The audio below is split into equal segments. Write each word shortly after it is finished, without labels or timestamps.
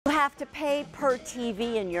have to pay per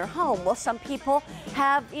TV in your home. Well, some people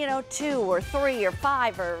have, 2 or 3 or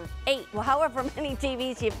 5 or 8, well, however many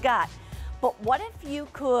TVs you've got. But what if you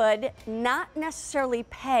could not necessarily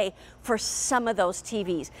pay for some of those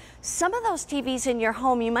TVs? Some of those TVs in your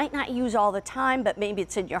home you might not use all the time, but maybe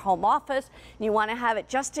it's in your home office and you want to have it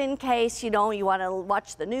just in case, you want to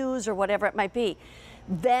watch the news or whatever it might be.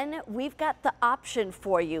 Then we've got the option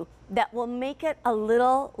for you that will make it a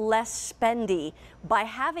little less spendy by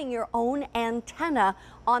having your own antenna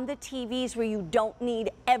on the TVs where you don't need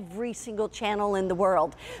every single channel in the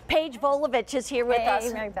world. Paige Volovich is here with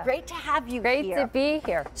us. Great to have you here. Great to be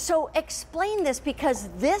here. So explain this, because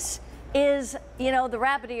this is, the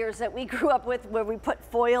rabbit ears that we grew up with where we put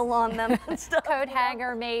foil on them and stuff. Coat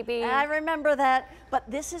hanger, maybe. I remember that. But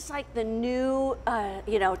this is like the new,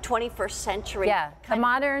 21st century. Yeah, the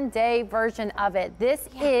modern day version of it. This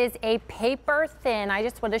is a paper thin, I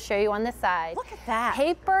just want to show you on the side. Look at that.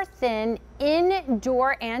 Paper thin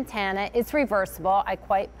indoor antenna. It's reversible. I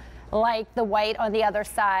quite like the white on the other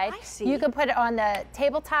side. I see. You can put it on the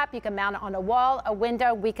tabletop, you can mount it on a wall, a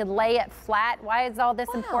window, we can lay it flat. Why is all this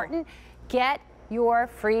important? Get your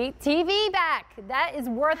free TV back. That is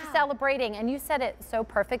worth celebrating, and you said it so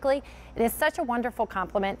perfectly. It is such a wonderful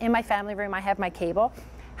compliment. In my family room, I have my cable.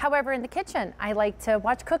 However, in the kitchen, I like to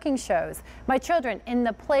watch cooking shows. My children in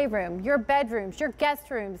the playroom, your bedrooms, your guest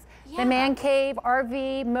rooms, the man cave,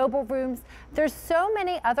 RV, mobile rooms. There's so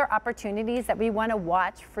many other opportunities that we want to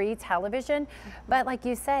watch free television. But like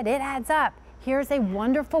you said, it adds up. Here's a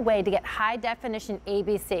wonderful way to get high definition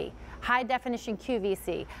ABC, high definition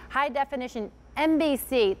QVC, high definition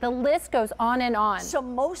NBC, the list goes on and on. So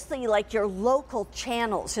mostly like your local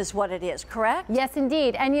channels is what it is, correct? Yes,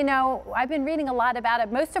 indeed. And I've been reading a lot about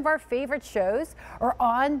it. Most of our favorite shows are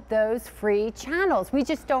on those free channels. We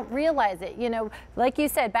just don't realize it. Like you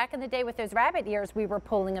said, back in the day with those rabbit ears, we were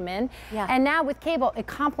pulling them in. Yeah. And now with cable, it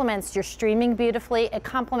complements your streaming beautifully. It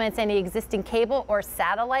complements any existing cable or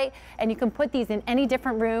satellite. And you can put these in any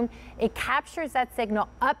different room. It captures that signal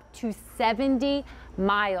up to 70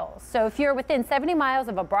 miles. So if you're within 70 miles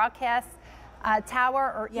of a broadcast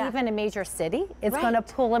tower or even a major city, it's going to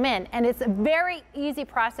pull them in. And it's a very easy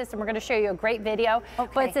process, and we're going to show you a great video.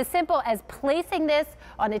 But it's as simple as placing this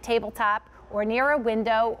on a tabletop or near a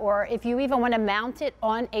window, or if you even want to mount it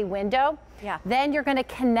on a window, then you're going to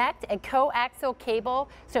connect a coaxial cable.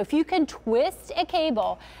 So if you can twist a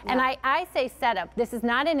cable, and I say setup, this is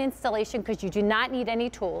not an installation because you do not need any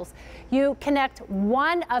tools. You connect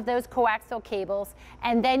one of those coaxial cables,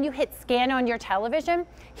 and then you hit scan on your television.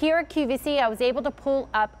 Here at QVC, I was able to pull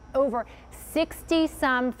up over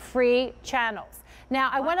 60-some free channels. Now,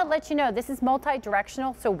 I want to let you know this is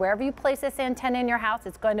multi-directional, so wherever you place this antenna in your house,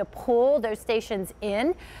 it's going to pull those stations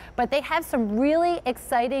in. But they have some really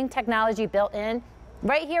exciting technology built in.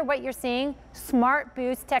 Right here, what you're seeing, Smart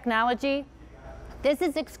Boost technology. This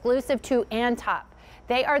is exclusive to Antop.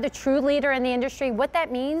 They are the true leader in the industry. What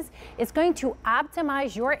that means is going to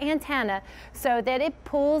optimize your antenna so that it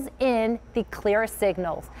pulls in the clearest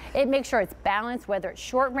signals. It makes sure it's balanced, whether it's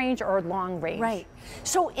short range or long range. Right.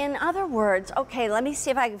 So in other words, okay, let me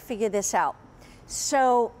see if I can figure this out.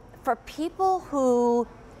 So for people who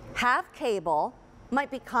have cable,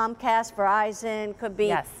 might be Comcast, Verizon, could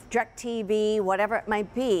be DirecTV, whatever it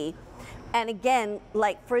might be. And again,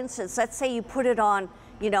 like for instance, let's say you put it on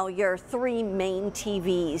your 3 main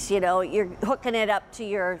TVs, you're hooking it up to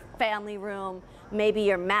your family room, maybe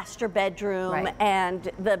your master bedroom,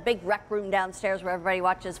 and the big rec room downstairs where everybody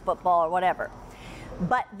watches football or whatever.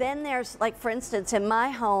 But then there's, like for instance, in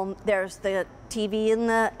my home, there's the TV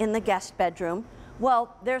in the guest bedroom.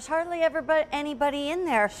 Well, there's hardly anybody in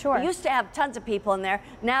there. Sure. We used to have tons of people in there.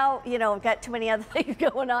 Now, we've got too many other things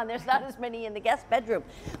going on. There's not as many in the guest bedroom.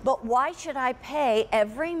 But why should I pay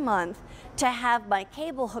every month to have my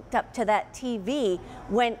cable hooked up to that TV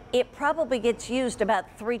when it probably gets used about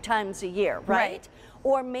 3 times a year, right?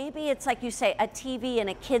 Or maybe it's like you say, a TV in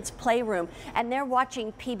a kid's playroom, and they're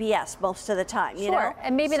watching PBS most of the time, you know?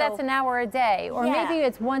 And maybe that's an hour a day, or maybe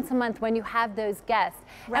it's once a month when you have those guests.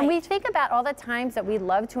 And we think about all the times that we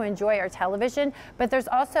love to enjoy our television, but there's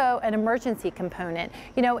also an emergency component.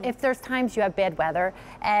 If there's times you have bad weather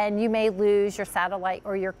and you may lose your satellite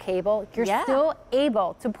or your cable, you're still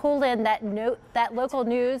able to pull in that local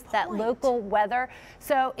news, that local weather.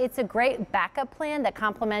 So it's a great backup plan that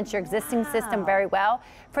complements your existing system very well.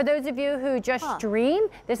 For those of you who just stream,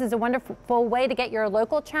 this is a wonderful way to get your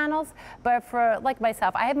local channels. But for like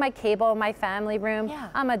myself, I have my cable in my family room.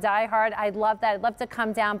 I'm a diehard. I love that. I'd love to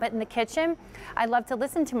come down. But in the kitchen, I love to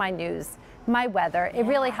listen to my news, my weather. It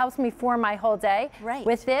really helps me form my whole day.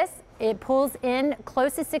 With this, It pulls in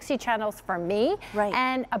close to 60 channels for me. Right.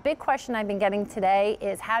 And a big question I've been getting today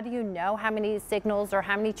is how do you know how many signals or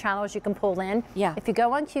how many channels you can pull in? Yeah. If you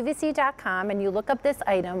go on QVC.com and you look up this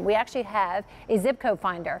item, we actually have a zip code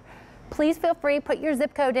finder. Please feel free, put your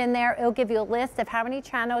zip code in there. It'll give you a list of how many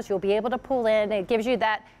channels you'll be able to pull in. It gives you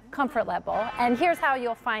that comfort level. And here's how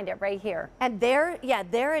you'll find it right here. And there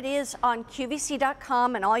it is on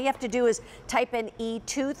QVC.com, and all you have to do is type in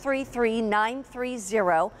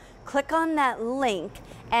E233930, click on that link,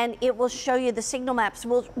 and it will show you the signal maps.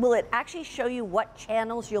 Will it actually show you what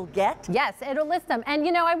channels you'll get? Yes, it'll list them. And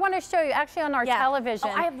you know, I want to show you actually on our television,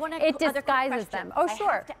 I have one it disguises them. Oh,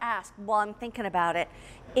 sure. I have to ask while I'm thinking about it,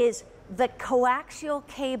 is the coaxial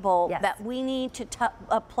cable that we need to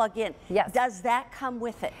plug in, does that come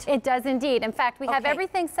with it? It does indeed. In fact, we have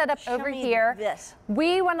everything set up over here.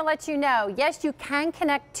 We want to let you know, yes, you can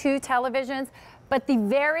connect 2 televisions, but the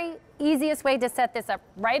very easiest way to set this up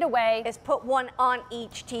right away is put one on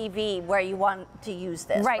each TV where you want to use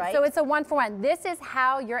this, right? So it's a 1-for-1. This is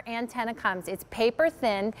how your antenna comes. It's paper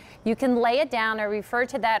thin. You can lay it down. I referred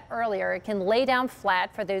to that earlier. It can lay down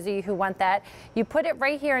flat for those of you who want that. You put it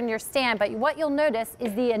right here in your stand, but what you'll notice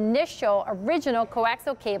is the initial original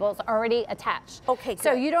coaxial cable is already attached. Okay, good.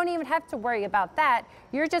 So you don't even have to worry about that.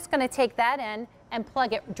 You're just going to take that in and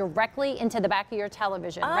plug it directly into the back of your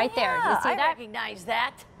television, right there. You see that? I recognize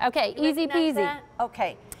that. Okay, easy peasy. That?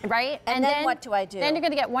 Okay. Right? And then what do I do? Then you're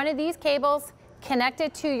going to get one of these cables, connect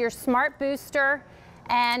it to your smart booster,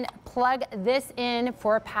 and plug this in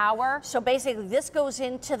for power. So basically this goes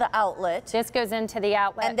into the outlet. This goes into the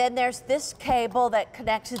outlet. And then there's this cable that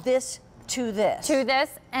connects this to this. To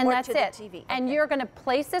this, and or that's to it. The TV. And you're going to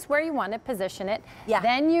place this where you want to position it. Yeah.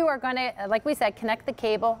 Then you are going to, like we said, connect the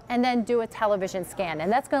cable and then do a television scan. And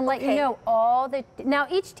that's going to let you know all the, now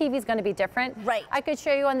each TV is going to be different. Right. I could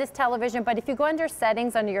show you on this television, but if you go under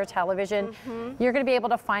settings under your television, you're going to be able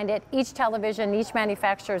to find it. Each television, each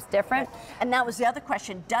manufacturer is different. And that was the other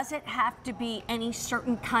question. Does it have to be any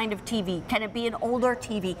certain kind of TV? Can it be an older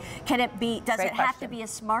TV? Can it be, does it have to be a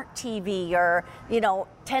smart TV or, you know,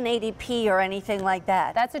 1080p or anything like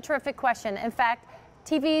that? That's a terrific question. In fact,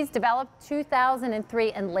 TVs developed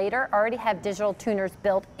 2003 and later already have digital tuners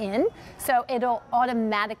built in, so it'll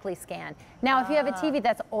automatically scan. Now, if you have a TV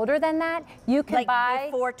that's older than that, you can buy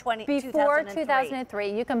before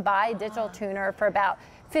 2003. You can buy a digital tuner for about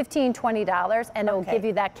 $15, $20, and it will give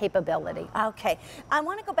you that capability. Okay. I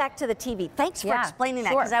want to go back to the TV. Thanks for explaining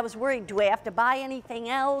that, because I was worried, do I have to buy anything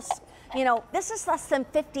else? You know, this is less than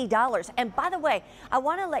 $50. And by the way, I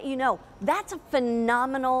want to let you know, that's a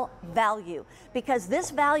phenomenal value, because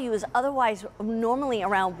this value is otherwise normally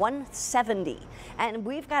around $170, and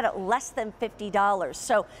we've got it less than $50.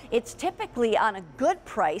 So it's typically on a good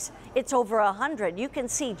price, it's over $100. You can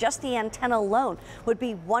see just the antenna alone would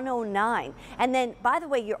be $109. And then, by the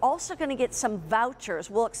way, you're also going to get some vouchers.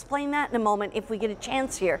 We'll explain that in a moment if we get a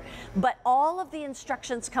chance here. But all of the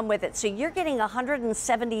instructions come with it. So you're getting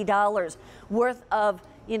 $170 worth of,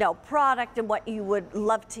 you know, product and what you would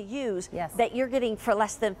love to use that you're getting for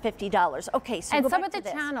less than $50. Okay, so and some of the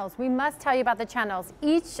channels, we must tell you about the channels.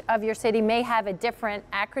 Each of your city may have a different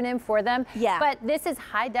acronym for them. Yeah. But this is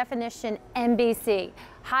high definition NBC,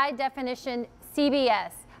 high definition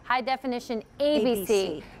CBS, high definition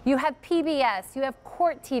ABC. You have PBS, you have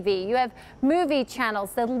Court TV, you have movie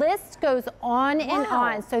channels. The list goes on and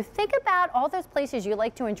on. So think about all those places you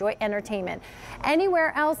like to enjoy entertainment.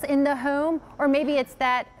 Anywhere else in the home, or maybe it's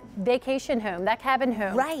that vacation home, that cabin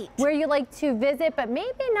home, where you like to visit, but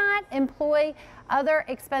maybe not employ other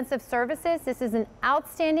expensive services. This is an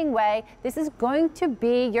outstanding way. This is going to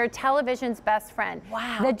be your television's best friend.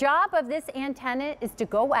 Wow. The job of this antenna is to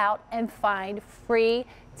go out and find free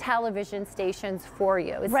television stations for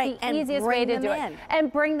you. It's the easiest way to do it.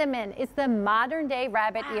 And bring them in. It's the modern day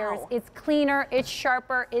rabbit ears. It's cleaner, it's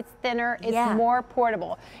sharper, it's thinner, it's more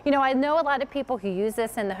portable. You know, I know a lot of people who use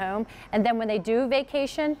this in the home, and then when they do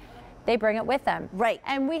vacation, they bring it with them. Right.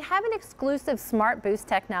 And we have an exclusive smart boost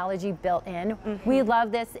technology built in. We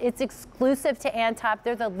love this. It's exclusive to Antop.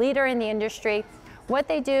 They're the leader in the industry. What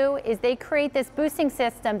they do is they create this boosting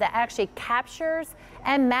system that actually captures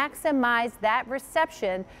and maximize that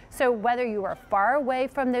reception. So whether you are far away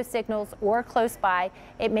from those signals or close by,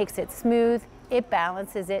 it makes it smooth. It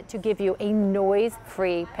balances it to give you a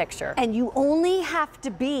noise-free picture. And you only have to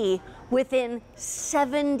be within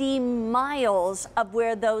 70 miles of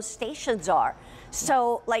where those stations are.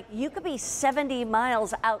 So like you could be 70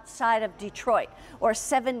 miles outside of Detroit or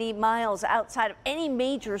 70 miles outside of any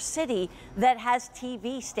major city that has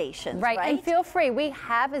TV stations, right? And feel free, we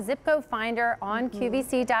have a zip code finder on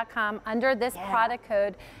QVC.com under this product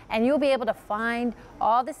code, and you'll be able to find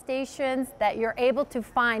all the stations that you're able to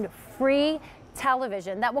find free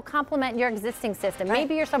television that will complement your existing system.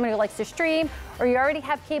 Maybe you're someone who likes to stream, or you already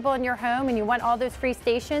have cable in your home and you want all those free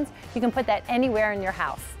stations. You can put that anywhere in your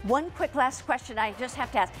house. One quick last question I just have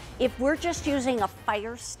to ask. If we're just using a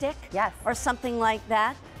Fire Stick or something like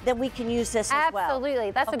that, then we can use this as well.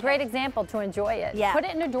 Absolutely. That's a great example to enjoy it. Put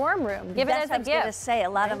it in a dorm room. Give it as a gift. That's what I was going to say. A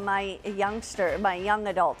lot of my young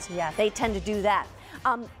adults, they tend to do that.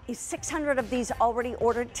 600 of these already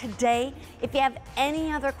ordered today. If you have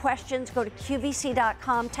any other questions, go to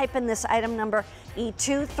QVC.com, type in this item number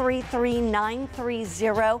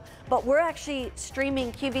E233930. But we're actually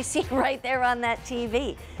streaming QVC right there on that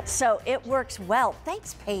TV. So it works well.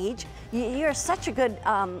 Thanks, Paige. You're such a good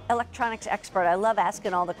electronics expert. I love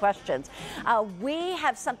asking all the questions. We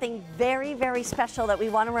have something very, very special that we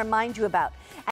want to remind you about.